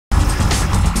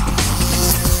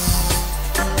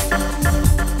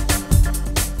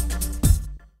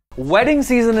Wedding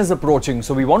season is approaching,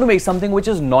 so we want to make something which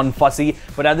is non-fussy,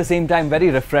 but at the same time very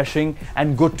refreshing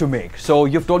and good to make. So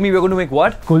you've told me we're going to make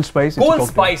what? Cool spice. Cool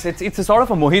spice. It's a sort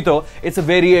of a mojito. It's a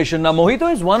variation. Now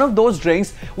mojito is one of those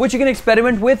drinks which you can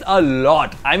experiment with a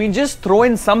lot. I mean, just throw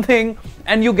in something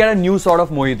and you get a new sort of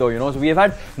mojito, you know. So we have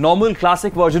had normal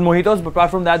classic version mojitos, but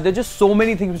apart from that, there's just so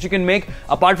many things which you can make.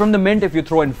 Apart from the mint, if you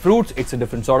throw in fruits, it's a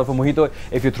different sort of a mojito.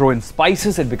 If you throw in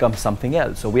spices, it becomes something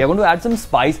else. So we are going to add some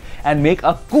spice and make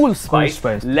a cool spice.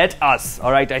 Let us.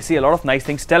 All right, I see a lot of nice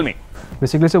things. Tell me.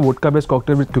 Basically, it's a vodka-based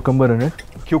cocktail with cucumber in it.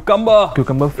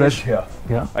 Cucumber fresh. Here.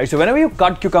 Yeah. Right, so whenever you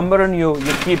cut cucumber and you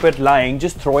keep it lying,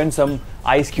 just throw in some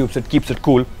ice cubes. It keeps it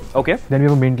cool. Okay. Then we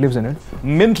have mint leaves in it.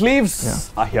 Mint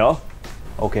leaves are here.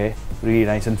 Okay. Really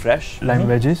nice and fresh. Lime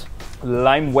wedges.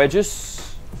 Lime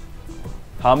wedges.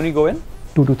 How many go in?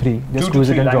 2 to 3. Just squeeze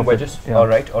it and drop wedges. it. Yeah. All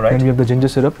right. Then we have the ginger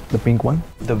syrup, the pink one.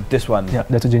 This one. Yeah,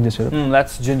 that's a ginger syrup.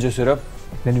 That's ginger syrup.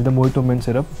 Then we have the mojito mint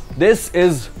syrup. This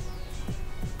is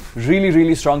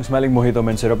really strong smelling mojito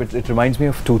mint syrup. It reminds me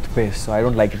of toothpaste, so I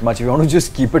don't like it much. If you want to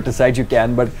just keep it aside, you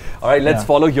can. But all right, let's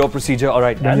follow your procedure. All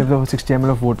right. Then you have the 60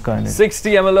 ml of vodka in it.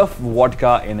 60 ml of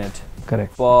vodka in it.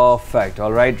 Correct. Perfect.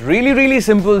 All right. Really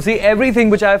simple. See, everything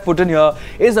which I have put in here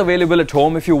is available at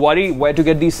home. If you worry where to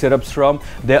get these syrups from,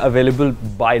 they're available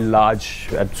by large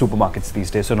at supermarkets these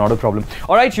days, so not a problem.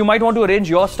 All right. You might want to arrange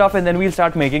your stuff and then we'll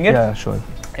start making it. Yeah, sure.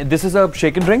 This is a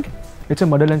shaken drink? It's a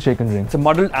muddled and shaken drink. It's a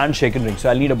muddled and shaken drink, so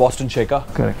I'll need a Boston shaker.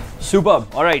 Correct. Superb.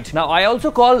 All right. Now, I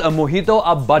also call a mojito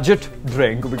a budget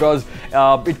drink because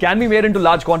it can be made into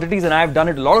large quantities and I've done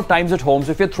it a lot of times at home.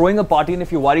 So if you're throwing a party and if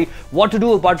you worry what to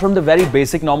do apart from the very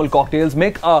basic normal cocktails,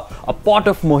 make a pot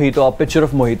of mojito, a pitcher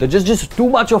of mojito. Just too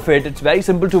much of it. It's very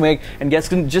simple to make and guests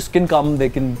can come, they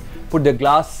can put their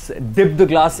glass, dip the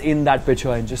glass in that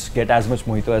pitcher and just get as much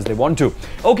mojito as they want to.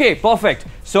 Okay, perfect.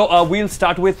 So we'll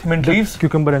start with mint leaves.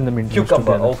 Cucumber and the mint leaves.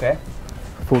 Cucumber, okay.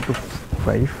 4 to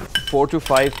 5. 4 to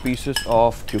 5 pieces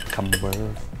of cucumber.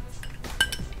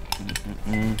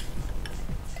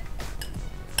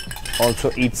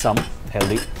 Also eat some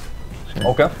healthy. Sure.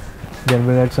 Okay. Then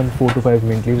we'll add some 4 to 5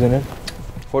 mint leaves in it.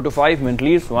 4 to 5 mint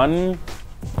leaves. One.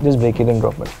 Just break it and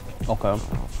drop it. Okay.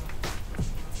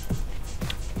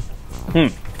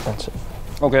 That's it.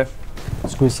 Okay.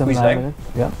 Squeeze some lime in it.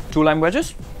 Yeah. 2 lime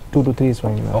wedges? 2 to 3 is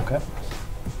fine. Okay.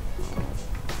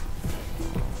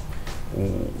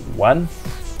 1.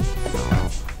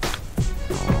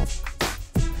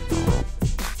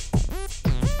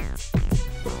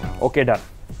 Okay, done.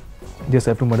 Just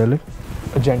have to muddle it.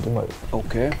 A gentle muddle.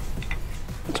 Okay.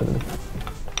 So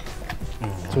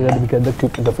that we get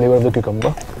the flavor of the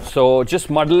cucumber. So just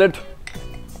muddle it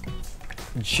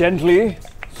gently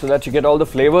so that you get all the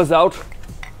flavors out.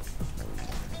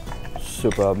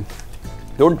 Superb.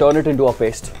 Don't turn it into a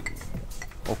paste.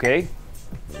 Okay.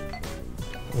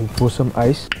 We'll pour some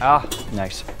ice. Ah,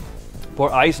 nice.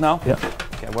 Pour ice now? Yeah.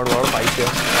 Okay, I've got a lot of ice here.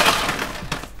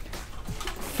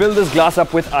 Fill this glass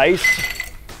up with ice.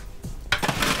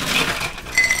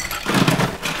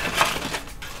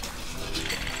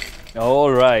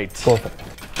 All right.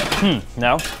 Perfect.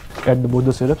 Now? Add both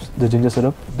the syrups, the ginger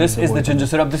syrup. This is the ginger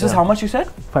syrup. This is how much you said?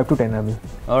 5 to 10 ml.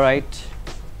 All right.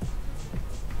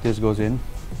 This goes in.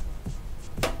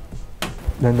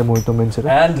 Then the mojito mint syrup.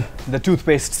 And the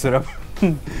toothpaste syrup.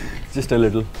 Just a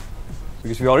little.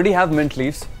 Because we already have mint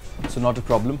leaves, so not a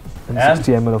problem. And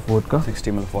 60 ml of vodka.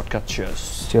 60 ml of vodka.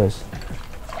 Cheers. Cheers.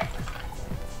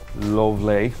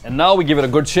 Lovely. And now we give it a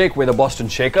good shake with a Boston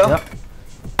shaker. Yep.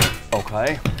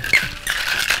 Okay.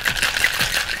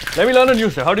 Let me learn a new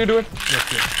step. How do you do it?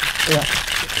 Yeah.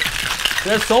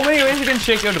 There's so many ways you can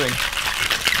shake your drink.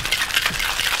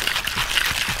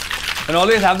 And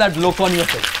always have that look on your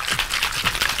face.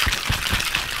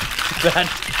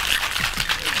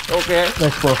 Okay.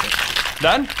 That's perfect.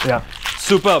 Done? Yeah.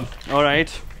 Superb. All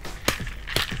right.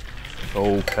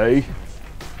 Okay.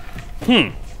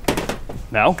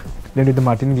 Now? Then with the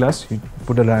martini glass, you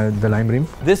put the lime rim.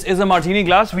 This is a martini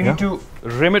glass. We need to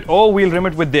rim it. Oh, we'll rim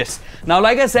it with this. Now,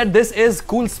 like I said, this is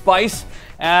cool spice.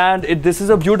 And this is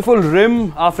a beautiful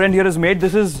rim our friend here has made.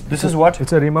 This is what?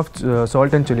 It's a rim of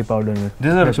salt and chili powder.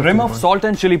 This is a rim of salt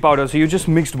and chili powder. So you just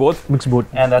mixed both? Mix both.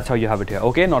 And that's how you have it here.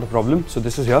 Okay, not a problem. So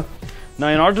this is here. Now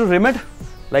in order to rim it,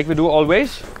 like we do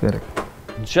always, correct,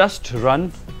 just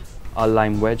run a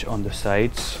lime wedge on the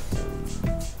sides.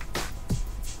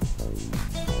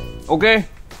 Okay.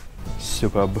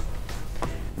 Superb.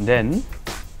 Then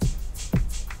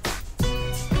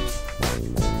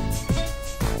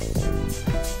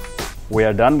we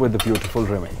are done with the beautiful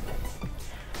rimming.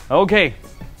 Okay.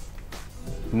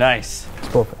 Nice. It's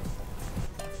perfect.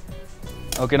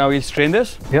 Okay, now we'll strain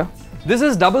this. Yeah. This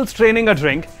is double straining a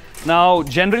drink. Now,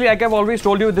 generally, like I've always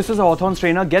told you, this is a Hawthorne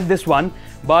strainer. Get this one.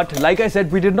 But like I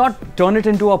said, we did not turn it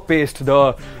into a paste.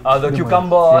 The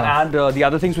cucumber and the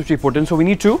other things which we put in. So we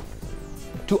need to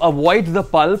avoid the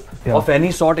pulp of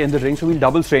any sort in the drink. So we'll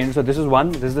double strain. So this is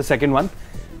one. This is the second one.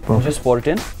 We'll just pour it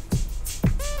in.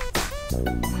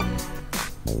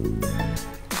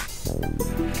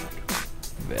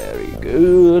 Very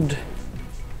good.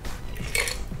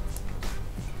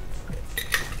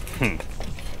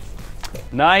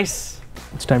 Nice.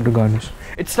 It's time to garnish.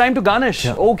 It's time to garnish.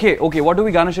 Yeah. Okay. What do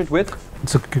we garnish it with?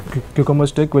 It's a cucumber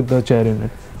stick with the cherry in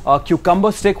it. A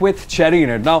cucumber stick with cherry in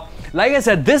it. Now, like I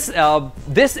said, this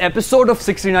episode of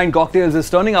 69 Cocktails is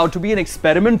turning out to be an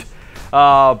experiment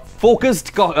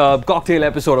focused cocktail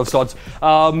episode of sorts.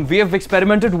 We have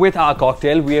experimented with our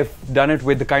cocktail. We have done it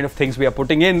with the kind of things we are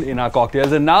putting in our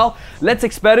cocktails. And now let's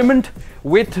experiment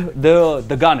with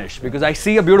the garnish, because I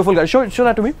see a beautiful garnish. Show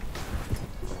that to me.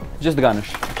 Just the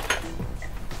garnish.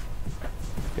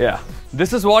 Yeah.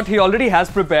 This is what he already has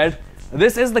prepared.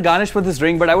 This is the garnish for this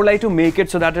drink, but I would like to make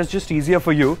it so that it's just easier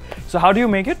for you. So how do you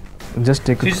make it? Just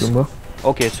take a cucumber.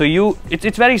 Okay, so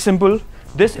it's very simple.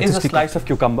 This is a slice of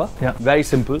cucumber. Yeah. Very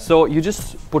simple. So you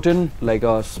just put in like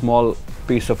a small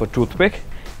piece of a toothpick,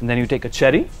 and then you take a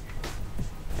cherry,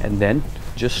 and then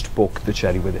just poke the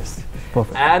cherry with this.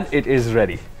 Perfect. And it is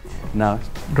ready. Now,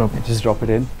 Drop it. just drop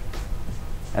it in.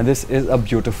 And this is a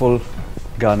beautiful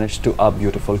garnish to a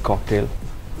beautiful cocktail.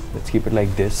 Let's keep it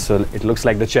like this, so it looks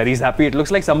like the cherry's happy. It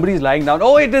looks like somebody's lying down.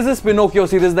 Oh, it is this Pinocchio.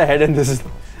 See, this is the head and this is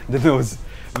the nose.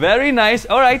 Very nice.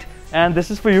 All right. And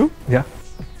this is for you. Yeah.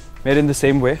 Made in the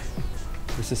same way.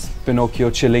 This is Pinocchio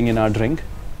chilling in our drink.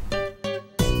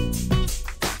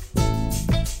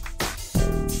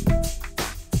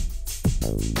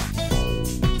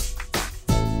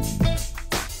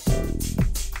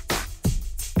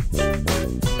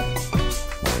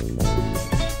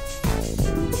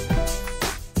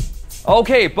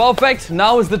 Okay, perfect.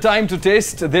 Now is the time to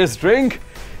taste this drink.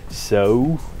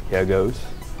 So, here goes.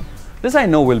 This I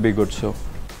know will be good, so.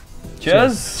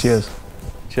 Cheers. Cheers.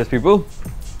 Cheers, people.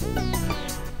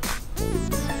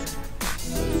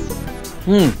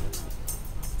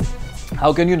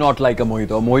 How can you not like a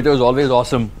mojito? A mojito is always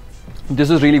awesome. This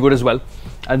is really good as well.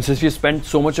 And since we spent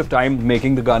so much of time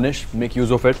making the garnish, make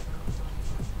use of it.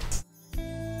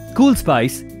 Cool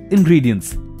spice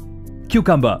ingredients: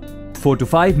 cucumber, 4 to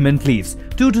 5 mint leaves,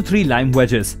 2 to 3 lime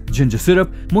wedges, ginger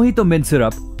syrup, mojito mint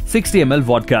syrup, 60 ml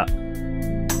vodka.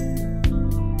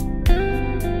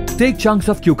 Take chunks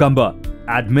of cucumber,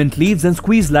 add mint leaves and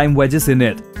squeeze lime wedges in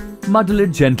it. Muddle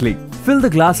it gently. Fill the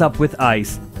glass up with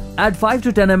ice. Add 5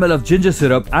 to 10 ml of ginger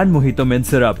syrup and mojito mint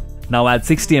syrup. Now add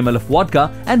 60 ml of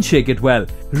vodka and shake it well.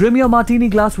 Rim your martini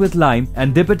glass with lime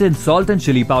and dip it in salt and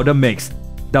chili powder mix.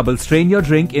 Double strain your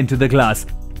drink into the glass.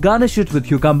 Garnish it with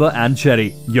cucumber and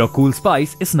cherry. Your cool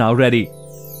spice is now ready.